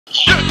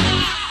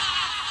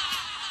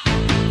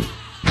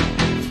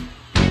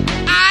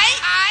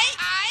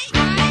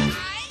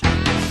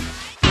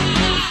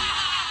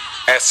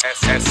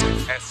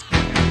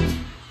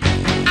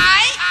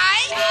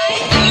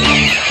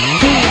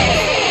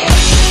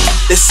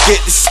Let's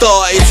get this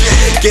started.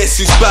 Guess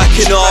who's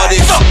backing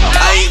artists?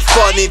 I ain't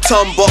funny,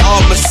 Tom, but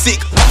I'm a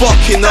sick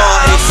fucking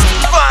artist.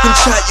 You can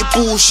chat your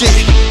bullshit,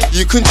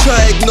 you can try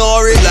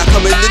ignore it like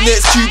I'm in the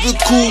next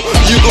cubicle.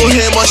 You gon'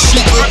 hear my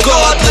shit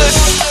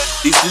regardless.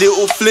 These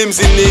little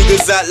flimsy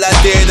niggas act like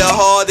they're the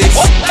hardest.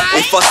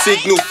 If I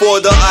signal for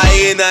the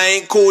iron, I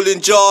ain't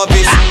calling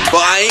Jarvis.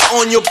 But I ain't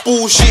on your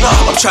bullshit,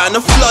 I'm trying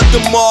to flood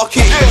the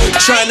market,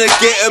 trying to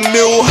get a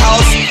mill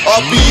house, I'll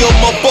be on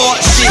my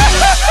Bart shit.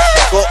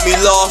 Got me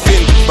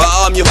laughing, but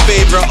I'm your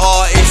favourite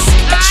artist.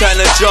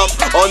 Trying to jump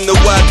on the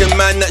wagon,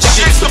 man, that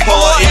shit's the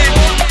party.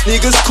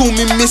 Niggas call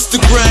me Mr.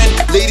 Grand,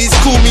 ladies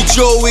call me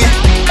Joey.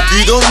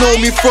 You don't know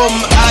me from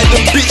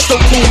Adam, bitch,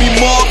 don't call me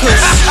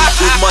Marcus.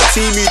 With my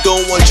team you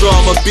don't want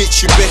drama,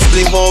 bitch, you best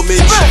play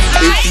homage.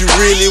 If you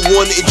really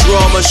wanted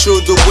drama,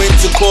 should've went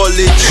to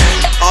college.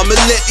 I'ma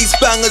let these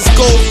bangers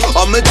go,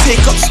 I'ma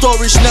take up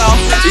storage now.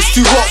 It's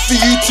too hot for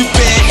you to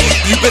bear,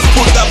 you best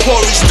put that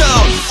porridge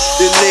down.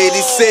 The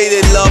ladies say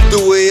they love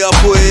the way I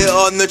put it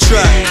on the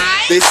track.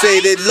 They say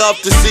they'd love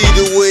to see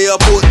the way I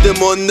put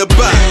them on the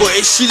back. But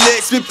if she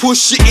lets me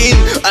push it in,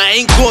 I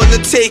ain't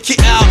gonna take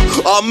it out.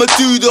 I'ma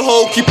do the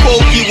hokey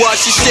pokey while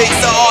she shakes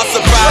her ass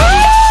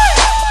about.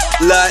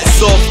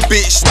 Lights off,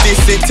 bitch, this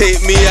ain't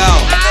take me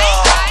out.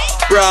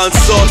 Brown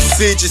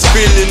sausage is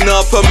filling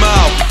up her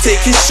mouth,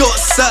 taking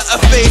shots at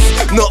her face,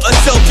 not a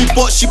selfie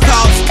but she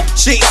pouts.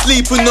 She ain't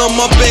sleeping on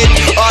my bed,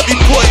 I be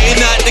pointing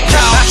at the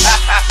couch.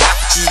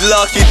 She's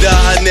lucky that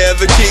I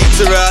never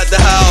kicked her out the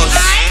house.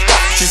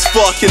 She's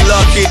fucking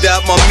lucky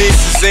that my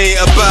missus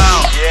ain't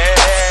about.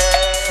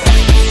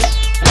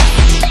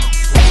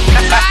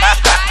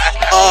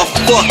 Oh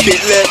fuck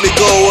it, let me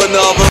go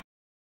another